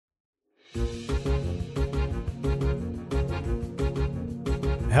Hello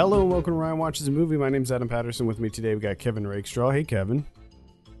and welcome to Ryan Watches a Movie. My name's Adam Patterson. With me today we got Kevin Rakestraw. Hey, Kevin.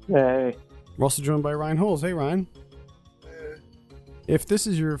 Hey. We're also joined by Ryan Holes. Hey, Ryan. If this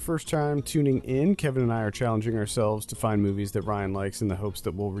is your first time tuning in, Kevin and I are challenging ourselves to find movies that Ryan likes in the hopes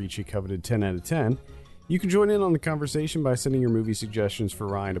that we'll reach a coveted 10 out of 10. You can join in on the conversation by sending your movie suggestions for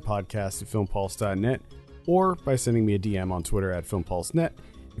Ryan to podcast@filmpulse.net or by sending me a DM on Twitter @filmpulsenet.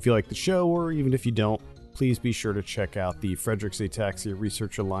 If you like the show, or even if you don't, please be sure to check out the Frederick's Ataxia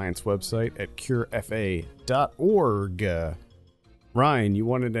Research Alliance website at curefa.org. Ryan, you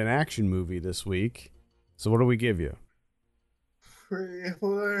wanted an action movie this week, so what do we give you? Free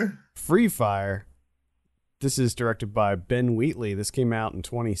Fire. Free Fire. This is directed by Ben Wheatley. This came out in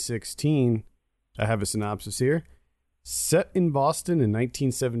 2016. I have a synopsis here. Set in Boston in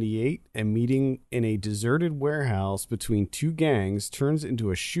 1978, a meeting in a deserted warehouse between two gangs turns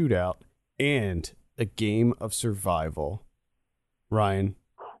into a shootout and a game of survival. Ryan,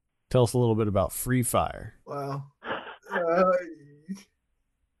 tell us a little bit about Free Fire. Wow.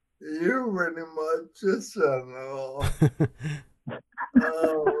 You pretty much just said it all.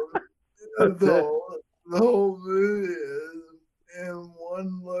 The whole movie is in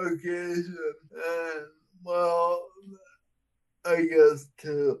one location, and well, I guess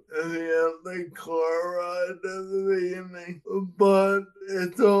two. And the car ride at the beginning, but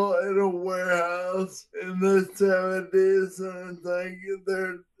it's all in a warehouse in the 70s, and it's like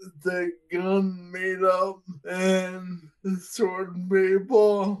it's a gun made up, and certain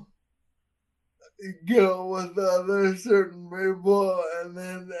people go with other certain people and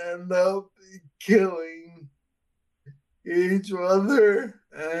then end up killing each other,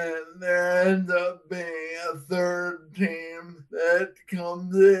 and there ends up being a third team that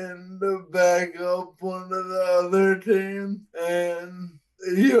comes in to back up one of the other teams, and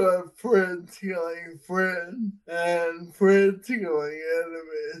you have friends killing friends and friends killing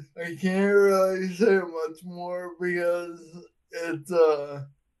enemies. I can't really say much more because it's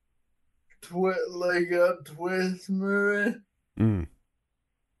like a twist movie. Mm.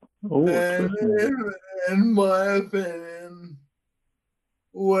 Oh, And in my opinion,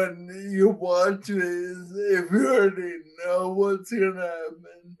 when you watch these, if you already know what's going to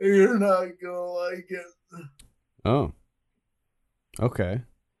happen, you're not going to like it. Oh. Okay.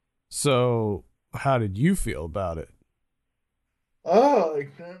 So, how did you feel about it? I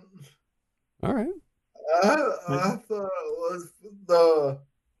liked it. All right. I thought it was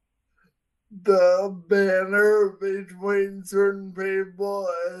the banner between certain people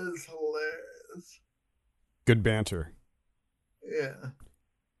is hilarious. Good banter. Yeah.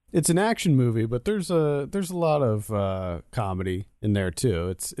 It's an action movie, but there's a lot of comedy in there too.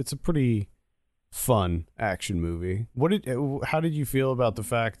 It's a pretty fun action movie. How did you feel about the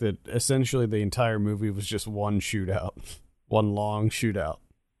fact that essentially the entire movie was just one shootout, one long shootout?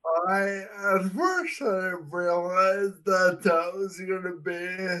 At first I realized that was gonna be,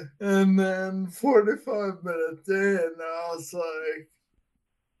 and then 45 minutes in, I was like,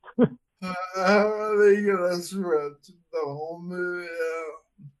 how are they gonna stretch the whole movie out?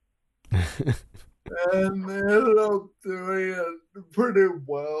 And they ended up doing it pretty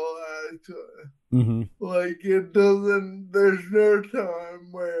well, actually. Mm-hmm. Like, there's no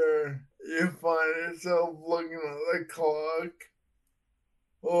time where you find yourself looking at the clock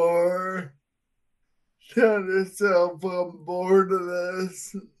or tell yourself I'm bored of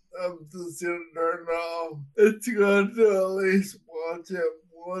this, I'm just gonna turn it off. It's good to at least watch it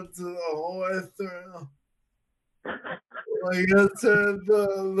once the whole way through. Like I said,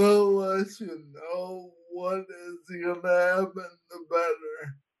 the less you know what is gonna happen, the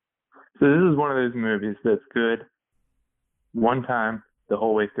better. So this is one of those movies that's good one time the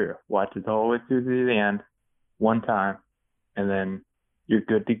whole way through. Watch it the whole way through to the end, one time, and then you're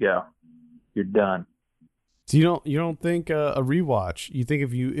good to go. You're done. So you don't think a rewatch? You think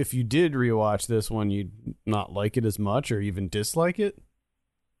if you did rewatch this one, you'd not like it as much or even dislike it?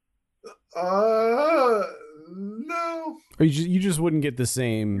 No. Or you just wouldn't get the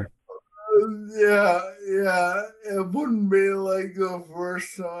same. Yeah, it wouldn't be like the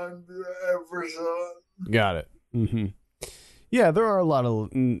first time I ever saw it. Got it. Mm-hmm. Yeah, there are a lot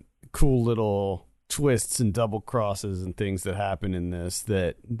of cool little twists and double crosses and things that happen in this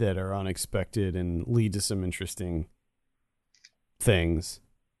that are unexpected and lead to some interesting things.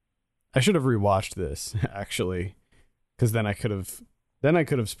 I should have rewatched this actually, because then I could have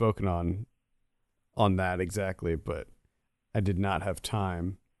spoken on that exactly, but I did not have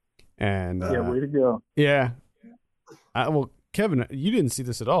time. And yeah, way to go. Yeah. Well, Kevin, you didn't see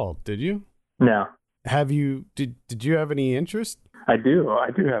this at all, did you? No. Have you? Did you have any interest? I do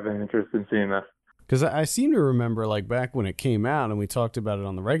have an interest in seeing this. Because I seem to remember, like, back when it came out and we talked about it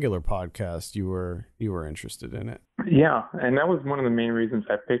on the regular podcast, you were interested in it. Yeah, and that was one of the main reasons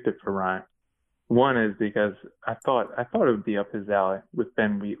I picked it for Ryan. One is because I thought it would be up his alley with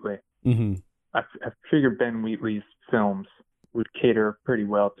Ben Wheatley. Mm-hmm. I figured Ben Wheatley's films would cater pretty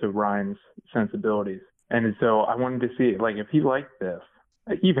well to Ryan's sensibilities, and so I wanted to see, like, if he liked this.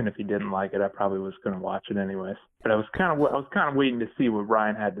 Even if he didn't like it, I probably was going to watch it anyways. But I was kind of waiting to see what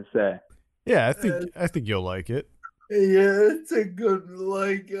Ryan had to say. Yeah, I think you'll like it. Yeah, it's a good,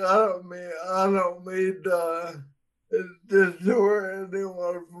 like, I don't mean to deter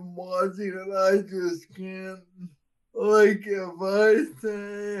anyone from watching it. I just can't, like, if I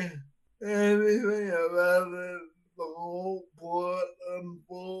say anything about it, the whole plot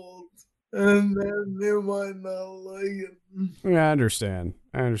unfolds, and then they might not like it. Yeah, I understand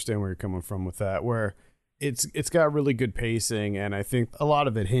where you're coming from with that, where it's got really good pacing, and I think a lot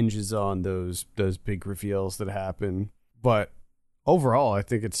of it hinges on those big reveals that happen. But overall, I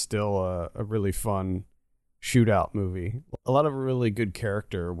think it's still a really fun shootout movie. A lot of really good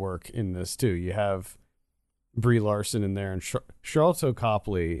character work in this too. You have Brie Larson in there, and Charlotte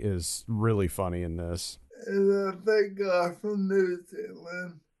Copley is really funny in this. And that guy from New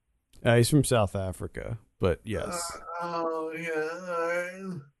Zealand. He's from South Africa, but yes. Oh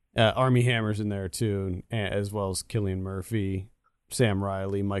yeah. Armie Hammer's in there too, as well as Cillian Murphy, Sam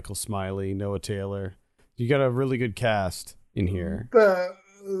Riley, Michael Smiley, Noah Taylor. You got a really good cast in here.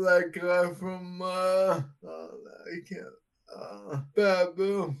 That guy from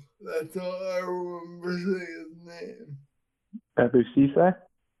Babu. That's all I remember saying his name. Babu Sisay?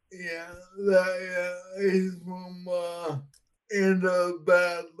 Yeah, he's from In the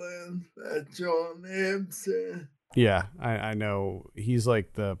Badlands. That's John Hampson. Yeah, I know. He's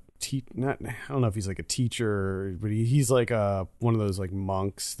like the I don't know if he's like a teacher, but he's like one of those like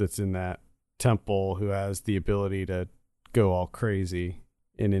monks that's in that temple who has the ability to go all crazy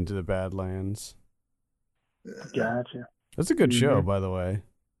and into the Badlands. Gotcha. That's a good show, by the way.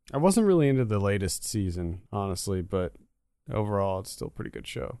 I wasn't really into the latest season, honestly, but overall, it's still a pretty good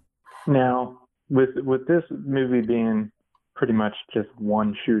show. Now, with this movie being pretty much just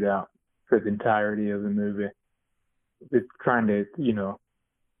one shootout for the entirety of the movie, it's trying to,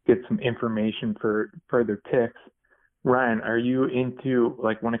 get some information for further picks. Ryan, are you into,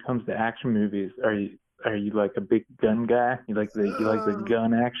 like, when it comes to action movies, are you like a big gun guy? You like the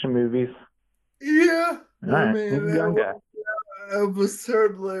gun action movies? Yeah. All right, gun guy. I was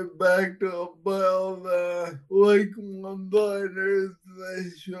certainly backed up by all the like one-liners they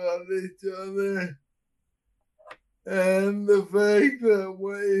shot each other. And the fact that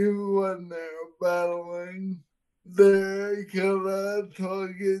when they're battling, they're kind of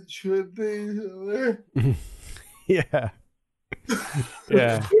talking shit to each other. Yeah.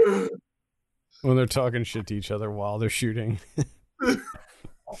 Yeah. When they're talking shit to each other while they're shooting.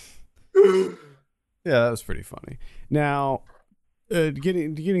 Yeah, that was pretty funny. Now,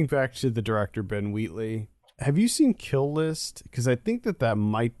 getting back to the director, Ben Wheatley, have you seen Kill List? Because I think that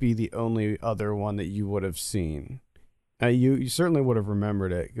might be the only other one that you would have seen. You certainly would have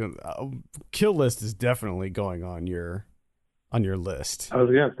remembered it. Kill List is definitely going on your list. I was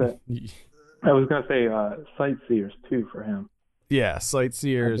gonna say Sightseers too for him. Yeah,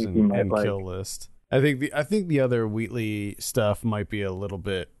 Sightseers and Kill List. I think the other Wheatley stuff might be a little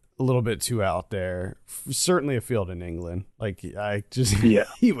bit too out there. Certainly A Field in England. Like, I just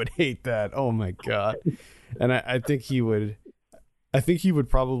he would hate that. Oh my god. And I think he would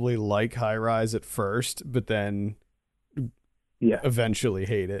probably like High Rise at first, but then eventually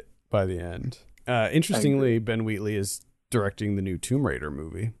hate it by the end. Interestingly, Ben Wheatley is directing the new Tomb Raider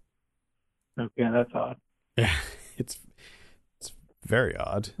movie. Okay, that's odd. Yeah, it's very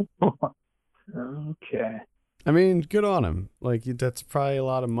odd. Okay. I mean, good on him. Like, that's probably a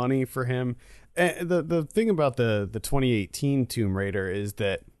lot of money for him. And the thing about the 2018 Tomb Raider is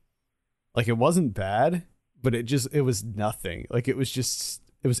that, like, it wasn't bad, but it was nothing. Like, it was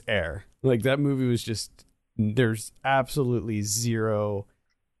air. Like, that movie was just, there's absolutely zero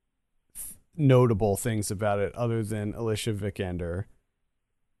notable things about it other than Alicia Vikander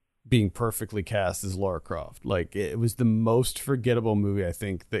being perfectly cast as Lara Croft. Like, it was the most forgettable movie, I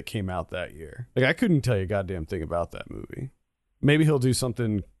think, that came out that year. Like, I couldn't tell you a goddamn thing about that movie. Maybe he'll do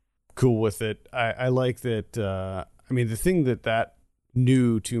something cool with it. I like that. I mean, the thing that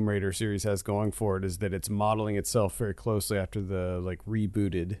new Tomb Raider series has going for it is that it's modeling itself very closely after the, like,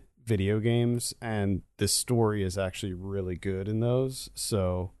 rebooted video games, and the story is actually really good in those.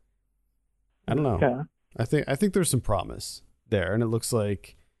 So I don't know. Yeah. I think there's some promise there, and it looks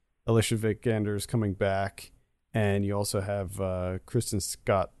like Alicia Vikander is coming back. And you also have Kristen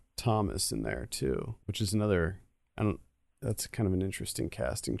Scott Thomas in there too, which is that's kind of an interesting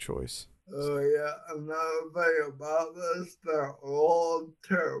casting choice. Oh yeah, another thing about this, they're all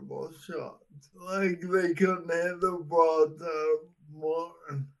terrible shots. Like they couldn't hit the broadside more.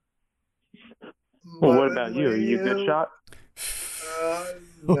 Well, what about you? Are you a good shot?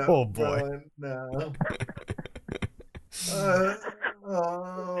 No, Oh boy. No.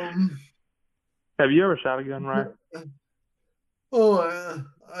 Have you ever shot a gun, Ryan? Oh yeah.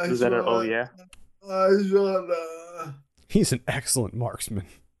 Is that oh yeah? I shot He's an excellent marksman.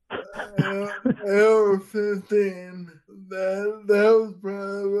 AR-15. That was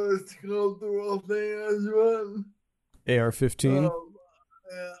probably the most comfortable thing I shot. AR-15?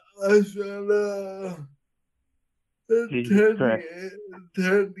 Yeah, I shot a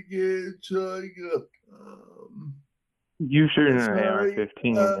 10 gauge shotgun. You shooting an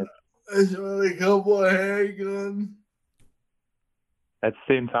AR-15 I shot a couple of handguns. at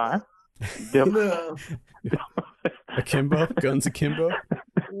the same time? No. Akimbo? Guns akimbo?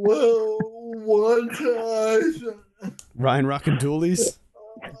 Well, one time Ryan rocking dualies?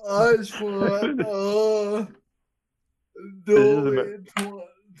 I shot dually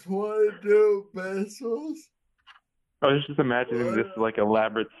 22 pesos. I was just imagining this like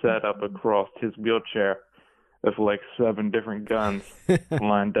elaborate setup across his wheelchair of like 7 different guns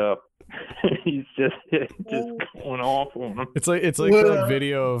lined up. He's just going off on them. It's like that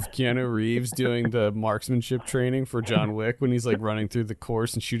video of Keanu Reeves doing the marksmanship training for John Wick when he's like running through the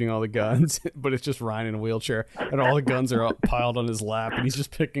course and shooting all the guns, but it's just Ryan in a wheelchair and all the guns are piled on his lap and he's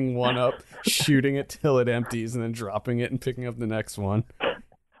just picking one up, shooting it till it empties, and then dropping it and picking up the next one.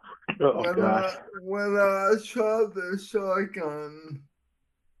 Gosh. When I shot the shotgun,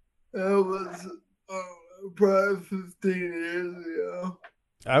 it was probably 15 years ago.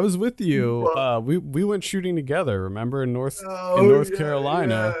 I was with you. We went shooting together. Remember in North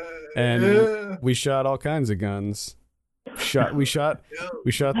Carolina, and we shot all kinds of guns. We shot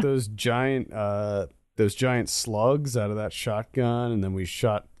those giant slugs out of that shotgun, and then we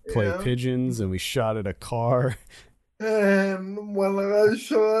shot clay pigeons, and we shot at a car. And when I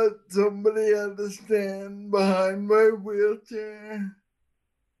shot, somebody had to stand behind my wheelchair.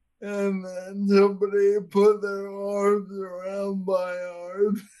 And then somebody put their arms around my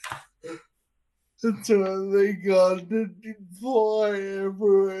arms. So they got to fly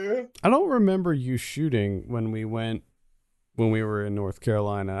everywhere. I don't remember you shooting when we were in North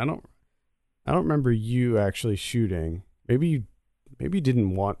Carolina. I don't remember you actually shooting. Maybe you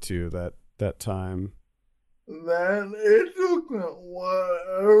didn't want to that time. Then it took me a while.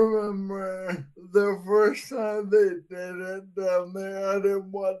 I remember the first time they did it down there, I didn't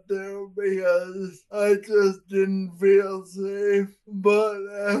want to because I just didn't feel safe. But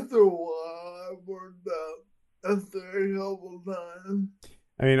after a while, I worked out after a couple times.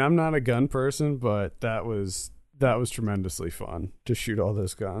 I mean, I'm not a gun person, but that was tremendously fun to shoot all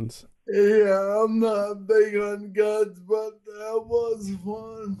those guns. Yeah, I'm not big on guns, but that was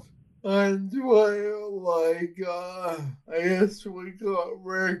fun. I enjoy it, like, I guess we call it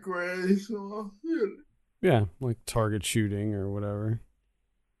recreational shooting. Yeah, like target shooting or whatever.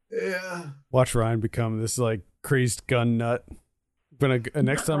 Yeah. Watch Ryan become this, like, crazed gun nut.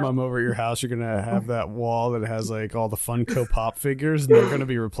 Next time I'm over at your house, you're going to have that wall that has, like, all the Funko Pop figures, and they're going to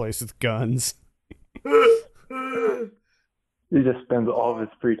be replaced with guns. He just spends all of his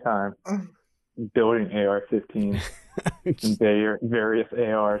free time building AR-15s and various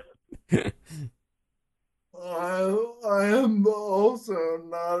ARs. I am also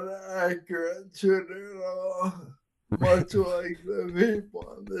not an accurate shooter at all, much like the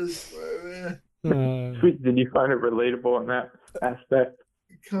people in this movie. Did you find it relatable in that aspect?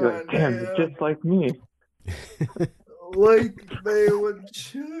 Like, damn, it's just like me. Like they would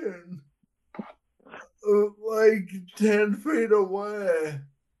shoot like 10 feet away.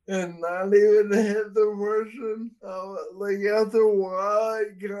 And not even hit the person. Like after a while,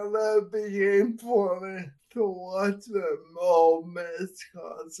 it kind of became funny to watch them all miss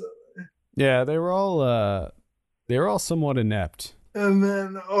constantly. Yeah, they were all somewhat inept. And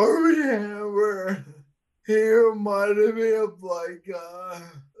then Armie Hammer, he reminded me of like a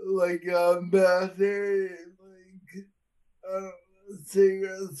Matthew, like I don't know,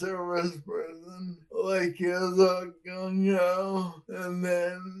 Secret Service person, like he was a gung ho, and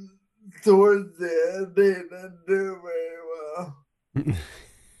then towards the end he didn't do very well.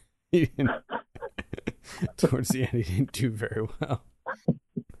 Towards the end he didn't do very well.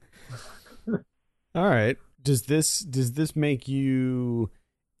 All right. Does this make you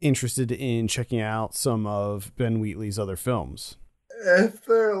interested in checking out some of Ben Wheatley's other films? if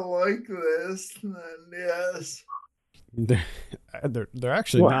they're like this, then yes. They're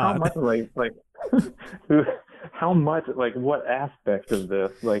actually Well, not. how much, like, how much, like, what aspect of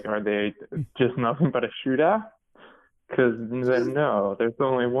this? Like, are they just nothing but a shootout? Because then, no, there's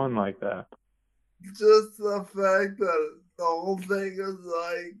only one like that. Just the fact that the whole thing is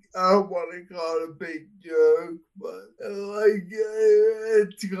like, I don't want to call it a big joke, but like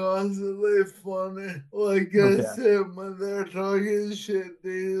it's constantly funny. Like I Okay. said, when they're talking shit to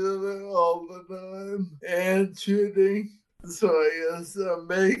each other all the time and shooting. So I guess a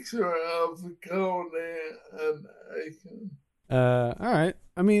mixture of comedy and action. All right.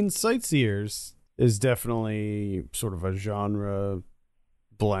 I mean, Sightseers is definitely sort of a genre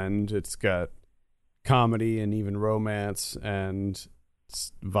blend. It's got comedy and even romance and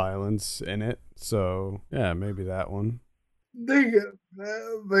violence in it. So yeah, maybe that one. The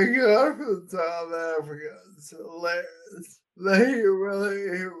guy from South Africa is hilarious. He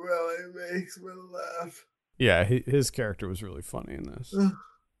really makes me laugh. Yeah, his character was really funny in this.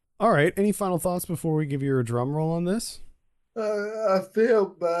 All right. Any final thoughts before we give you a drum roll on this? I feel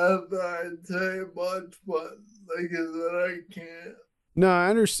bad that I say much, but like I said, I can't. No, I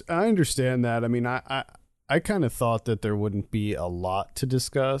understand that. I mean, I kind of thought that there wouldn't be a lot to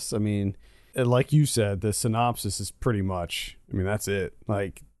discuss. I mean, like you said, the synopsis is pretty much, I mean, that's it.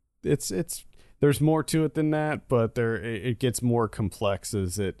 Like it's there's more to it than that, but it gets more complex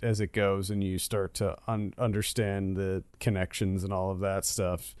as it goes, and you start to understand the connections and all of that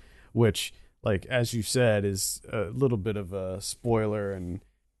stuff, which, like as you said, is a little bit of a spoiler, and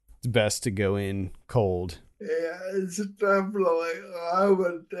it's best to go in cold. Yeah, it's definitely, I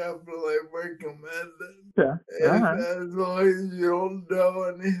would definitely recommend it. Yeah. As long as you don't know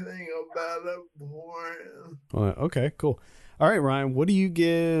anything about it beforehand. Okay, cool. All right, Ryan, what do you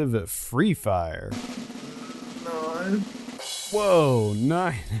give Free Fire? 9. Whoa,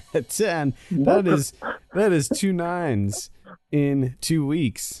 9 out of 10. That is 2 9s in 2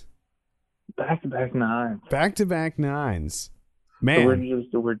 weeks. Back-to-back 9s. Back-to-back 9s. So Man.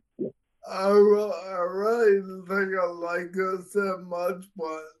 I really didn't think I liked it that much,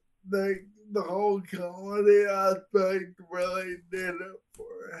 but the whole comedy aspect really did it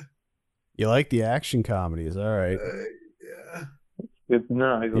for it. You like the action comedies, all right. Yeah. It's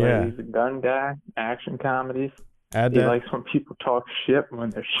no, he's a gun guy, action comedies. He likes when people talk shit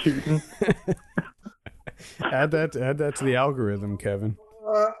when they're shooting. add that to the algorithm, Kevin.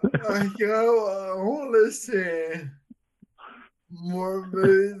 I want to see more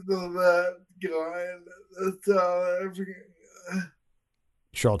movies of that guy, the South African guy.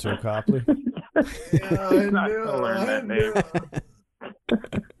 Charlton Copley. Yeah, I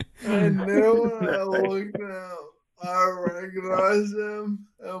knew when I looked out, I recognized him,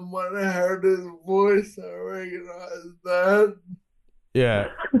 and when I heard his voice, I recognized that. Yeah.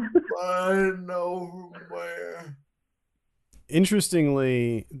 But I didn't know from where.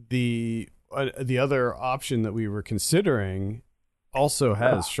 Interestingly, the other option that we were considering also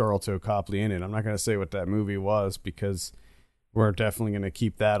has Charlton Copley in it. I'm not going to say what that movie was because we're definitely going to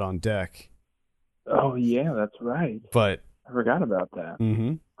keep that on deck. Oh yeah, that's right. But I forgot about that.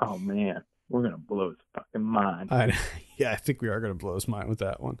 Mm-hmm. Oh man, we're gonna blow his fucking mind. I think we are going to blow his mind with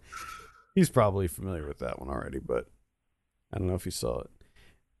that one. He's probably familiar with that one already, but I don't know if he saw it.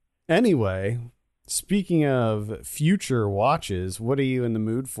 Anyway, speaking of future watches, what are you in the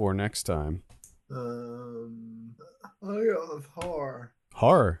mood for next time? I go with horror.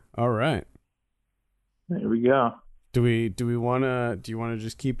 Horror. All right. There we go. Do you want to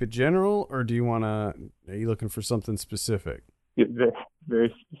just keep it general, or are you looking for something specific? Very,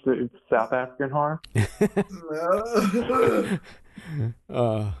 very specific South African horror. I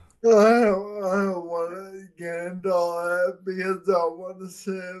don't want to get into all that because I want to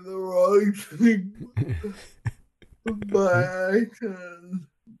say the wrong thing by accident.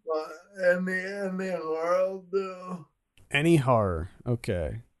 But any horror will do. Any horror.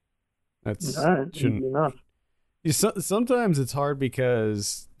 Okay. That's all right. Easy enough. Sometimes it's hard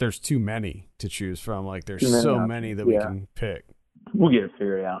because there's too many to choose from. Like there's so many that we can pick. We'll get it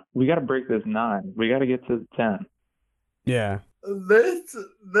figured out. We got to break this 9. We got to get to the 10. Yeah. This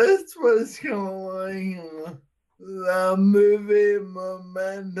was kind of like the movie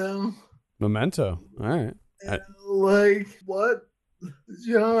Memento. Memento. All right. Like what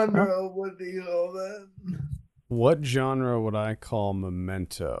genre would you call that? What genre would I call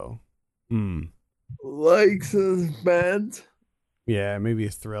Memento? Like suspense? Yeah, maybe a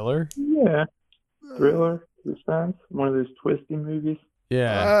thriller. Yeah, thriller, suspense. One of those twisty movies.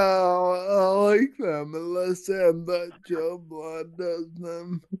 Yeah. I like them unless that Joe Blood does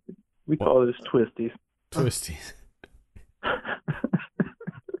them. We call those twisties. Twisties.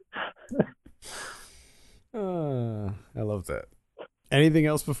 I love that. Anything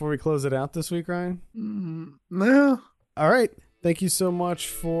else before we close it out this week, Ryan? No. All right. Thank you so much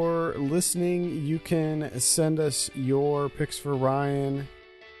for listening. You can send us your picks for Ryan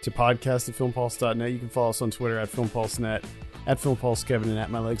to podcast@filmpulse.net. You can follow us on Twitter @FilmPulseNet, @FilmPulseKevin,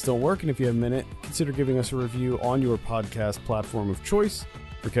 and @MyLegsDon'tWork. And if you have a minute, consider giving us a review on your podcast platform of choice.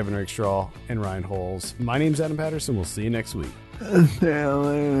 For Kevin Rakestraw and Ryan Holes, my name's Adam Patterson. We'll see you next week. See you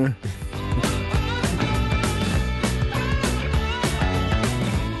later.